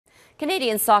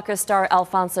Canadian soccer star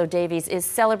Alphonso Davies is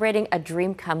celebrating a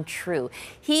dream come true.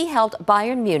 He helped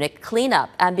Bayern Munich clean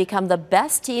up and become the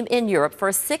best team in Europe for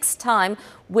a sixth time,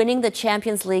 winning the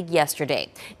Champions League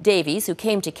yesterday. Davies, who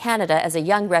came to Canada as a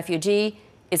young refugee,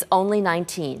 is only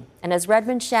 19. And as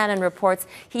Redmond Shannon reports,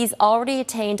 he's already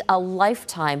attained a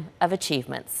lifetime of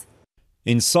achievements.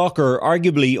 In soccer,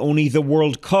 arguably only the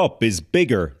World Cup is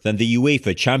bigger than the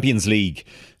UEFA Champions League.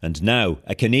 And now,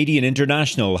 a Canadian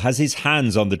international has his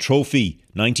hands on the trophy,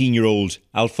 19-year-old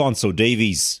Alphonso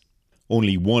Davies.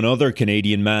 Only one other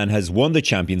Canadian man has won the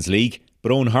Champions League,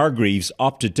 but Owen Hargreaves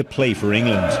opted to play for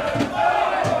England.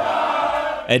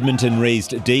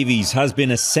 Edmonton-raised Davies has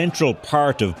been a central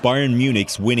part of Bayern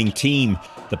Munich's winning team.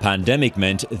 The pandemic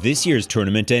meant this year's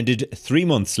tournament ended 3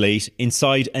 months late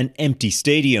inside an empty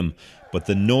stadium. But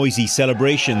the noisy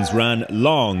celebrations ran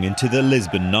long into the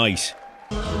Lisbon night.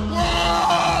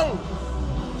 Whoa!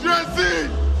 Jesse!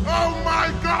 Oh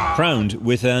my God! Crowned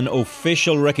with an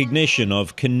official recognition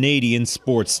of Canadian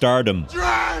sports stardom.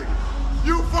 Drake!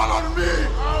 You followed me!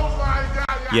 Oh my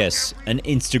God! Yes, an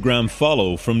Instagram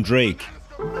follow from Drake.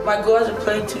 My goal as a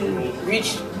player to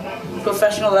reach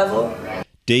professional level.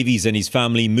 Davies and his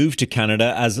family moved to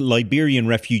Canada as Liberian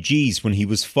refugees when he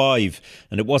was 5,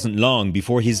 and it wasn't long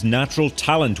before his natural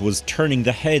talent was turning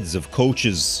the heads of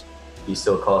coaches. He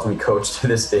still calls me coach to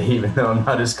this day, even though I'm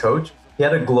not his coach. He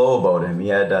had a glow about him. He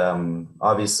had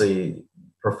obviously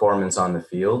performance on the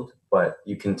field, but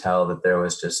you can tell that there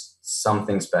was just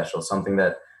something special, something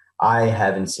that I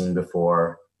haven't seen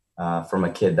before from a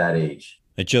kid that age.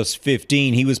 At just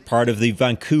 15, he was part of the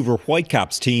Vancouver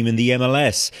Whitecaps team in the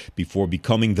MLS before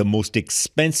becoming the most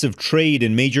expensive trade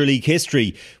in Major League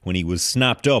history when he was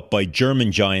snapped up by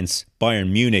German giants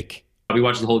Bayern Munich. We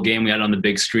watched the whole game. We had it on the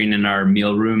big screen in our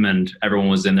meal room and everyone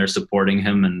was in there supporting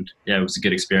him, and yeah, it was a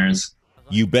good experience.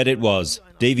 You bet it was.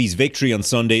 Davies' victory on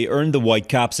Sunday earned the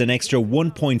Whitecaps an extra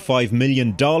 $1.5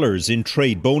 million in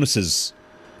trade bonuses.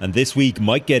 And this week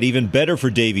might get even better for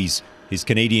Davies. His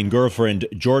Canadian girlfriend,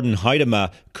 Jordan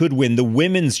Huitema, could win the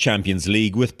Women's Champions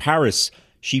League with Paris.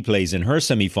 She plays in her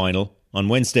semi-final on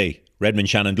Wednesday. Redmond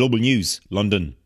Shannon, Global News, London.